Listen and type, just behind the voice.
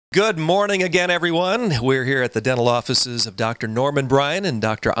Good morning again, everyone. We're here at the dental offices of Dr. Norman Bryan and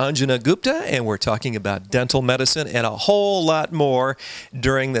Dr. Anjana Gupta, and we're talking about dental medicine and a whole lot more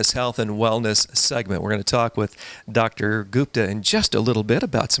during this health and wellness segment. We're going to talk with Dr. Gupta in just a little bit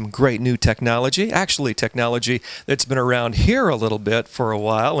about some great new technology, actually technology that's been around here a little bit for a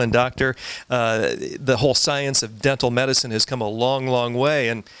while. And Doctor, the whole science of dental medicine has come a long, long way,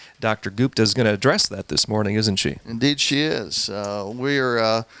 and Dr. Gupta is going to address that this morning, isn't she? Indeed she is.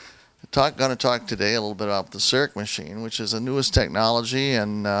 We're going to talk today a little bit about the CEREC machine, which is the newest technology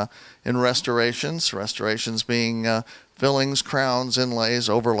in restorations being fillings, crowns, inlays,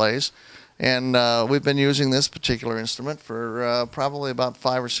 overlays. And we've been using this particular instrument for probably about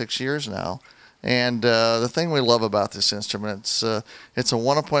 5 or 6 years now. And the thing we love about this instrument, it's a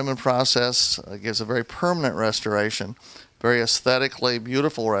one-appointment process. It gives a very permanent restoration, very aesthetically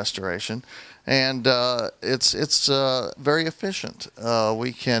beautiful restoration, and it's very efficient.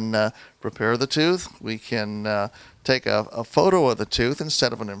 We can prepare the tooth. We can take a photo of the tooth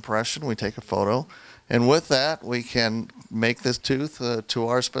instead of an impression. We take a photo, and with that we can make this tooth to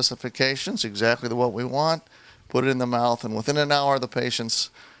our specifications, exactly what we want, put it in the mouth, and within an hour the patient's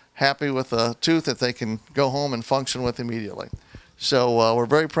happy with a tooth that they can go home and function with immediately. So we're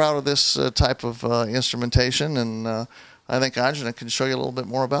very proud of this type of instrumentation, and I think Anjana can show you a little bit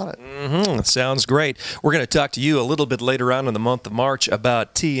more about it. Sounds great. We're going to talk to you a little bit later on in the month of March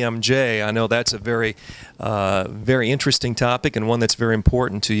about TMJ. I know that's a very interesting topic and one that's very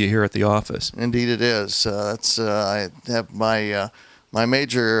important to you here at the office. Indeed it is. I have my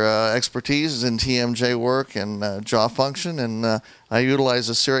major expertise is in TMJ work and jaw function, and I utilize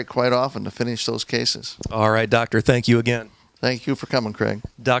the CEREC quite often to finish those cases. All right, Doctor, thank you again. Thank you for coming, Craig.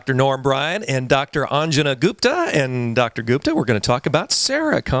 Dr. Norm Bryan and Dr. Anjana Gupta. And Dr. Gupta, we're going to talk about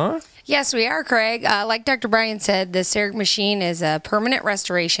CEREC, huh? Yes, we are, Craig. Like Dr. Bryan said, the CEREC machine is a permanent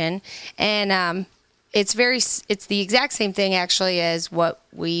restoration, and it's the exact same thing actually as what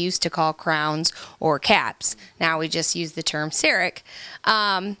we used to call crowns or caps. Now we just use the term CEREC.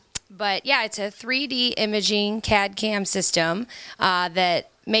 But yeah, it's a 3D imaging CAD/CAM system that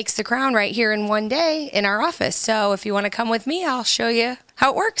makes the crown right here in one day in our office. So if you want to come with me, I'll show you how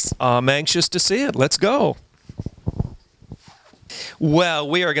it works. I'm anxious to see it. Let's go. Well,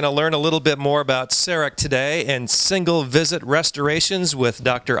 we are going to learn a little bit more about CEREC today and single visit restorations with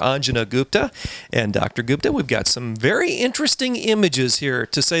Dr. Anjana Gupta. And Dr. Gupta, we've got some very interesting images here,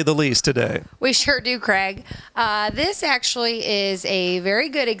 to say the least, today. We sure do, Craig. This actually is a very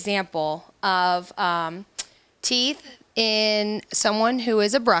good example of teeth in someone who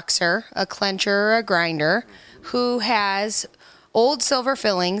is a bruxer, a clencher, or a grinder, who has old silver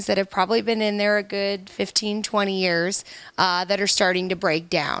fillings that have probably been in there a good 15, 20 years that are starting to break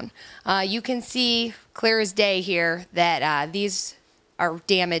down. You can see clear as day here that these are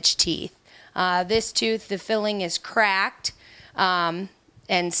damaged teeth. This tooth, the filling is cracked and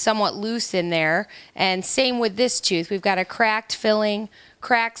somewhat loose in there, and same with this tooth. We've got a cracked filling,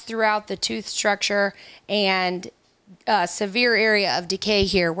 cracks throughout the tooth structure, and a severe area of decay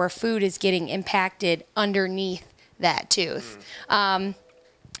here where food is getting impacted underneath that tooth.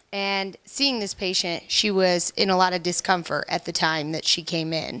 And seeing this patient, she was in a lot of discomfort at the time that she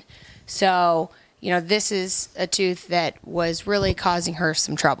came in. So, you know, this is a tooth that was really causing her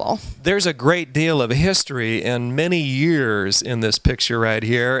some trouble. There's a great deal of history and many years in this picture right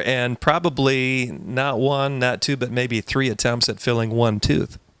here, and probably not one, not two, but maybe 3 attempts at filling one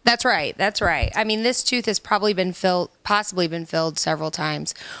tooth. That's right. That's right. I mean, this tooth has probably been possibly been filled several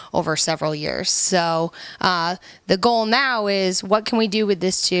times over several years. So the goal now is, what can we do with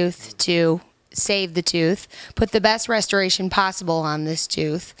this tooth to save the tooth, put the best restoration possible on this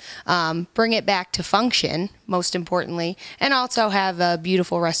tooth, bring it back to function, most importantly, and also have a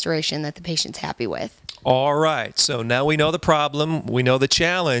beautiful restoration that the patient's happy with. All right. So now we know the problem, we know the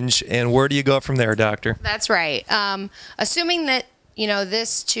challenge, and where do you go from there, Doctor? That's right. Assuming that, you know,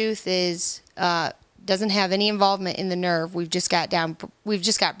 this tooth is doesn't have any involvement in the nerve. We've just got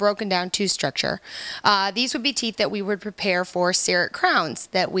broken down tooth structure. These would be teeth that we would prepare for CEREC crowns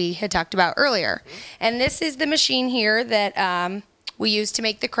that we had talked about earlier. And this is the machine here that we use to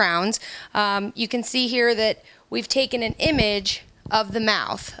make the crowns. You can see here that we've taken an image of the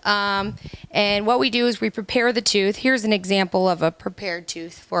mouth. And what we do is we prepare the tooth. Here's an example of a prepared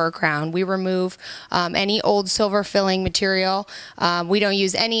tooth for a crown. We remove any old silver filling material. We don't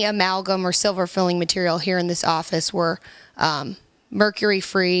use any amalgam or silver filling material here in this office. We're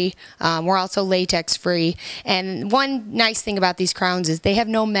mercury-free. We're also latex-free. And one nice thing about these crowns is they have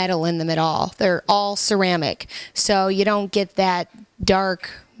no metal in them at all. They're all ceramic. So you don't get that dark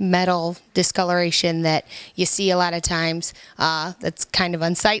metal discoloration that you see a lot of times. That's kind of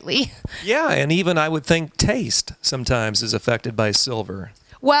unsightly. Yeah, and even I would think taste sometimes is affected by silver.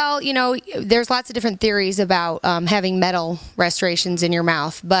 Well, you know, there's lots of different theories about having metal restorations in your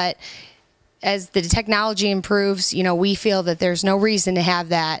mouth, but as the technology improves, you know, we feel that there's no reason to have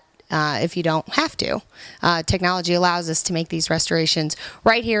that if you don't have to. Technology allows us to make these restorations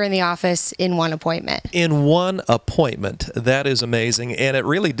right here in the office in one appointment. In one appointment. That is amazing. And it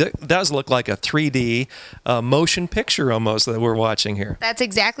really does look like a 3D motion picture almost that we're watching here. That's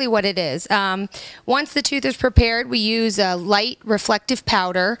exactly what it is. Once the tooth is prepared, we use a light reflective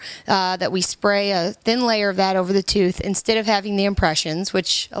powder that we spray a thin layer of that over the tooth instead of having the impressions,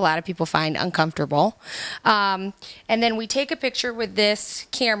 which a lot of people find uncomfortable. And then we take a picture with this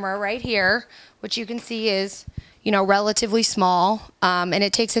camera right here, which you can see is, you know, relatively small, and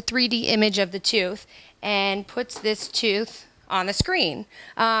it takes a 3D image of the tooth and puts this tooth on the screen.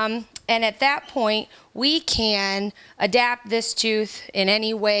 And at that point, we can adapt this tooth in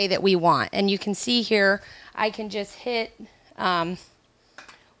any way that we want. And you can see here, I can just hit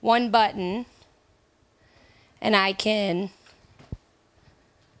one button, and I can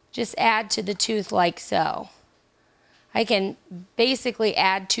just add to the tooth like so. I can basically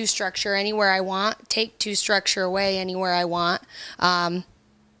add tooth structure anywhere I want, take tooth structure away anywhere I want.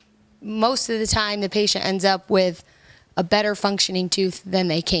 Most of the time, the patient ends up with a better functioning tooth than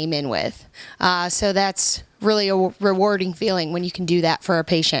they came in with. So that's really a rewarding feeling when you can do that for a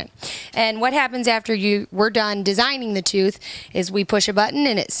patient. And what happens after we're done designing the tooth is we push a button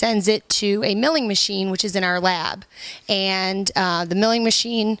and it sends it to a milling machine, which is in our lab. And the milling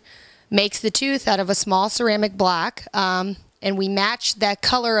machine makes the tooth out of a small ceramic block, and we match that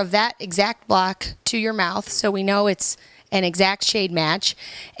color of that exact block to your mouth so we know it's an exact shade match,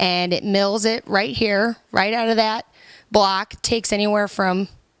 and it mills it right here, right out of that block. It takes anywhere from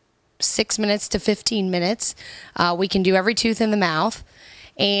 6 minutes to 15 minutes. We can do every tooth in the mouth,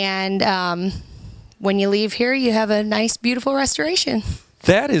 and when you leave here, you have a nice, beautiful restoration.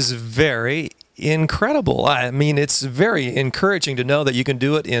 That is very incredible. I mean, it's very encouraging to know that you can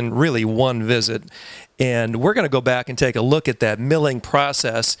do it in really one visit. And we're going to go back and take a look at that milling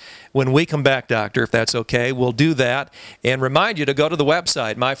process when we come back, doctor, if that's okay. We'll do that and remind you to go to the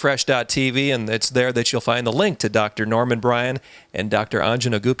website, myfresh.tv, and it's there that you'll find the link to Dr. Norman Bryan and Dr.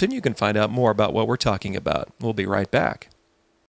 Anjana Gupta, and you can find out more about what we're talking about. We'll be right back.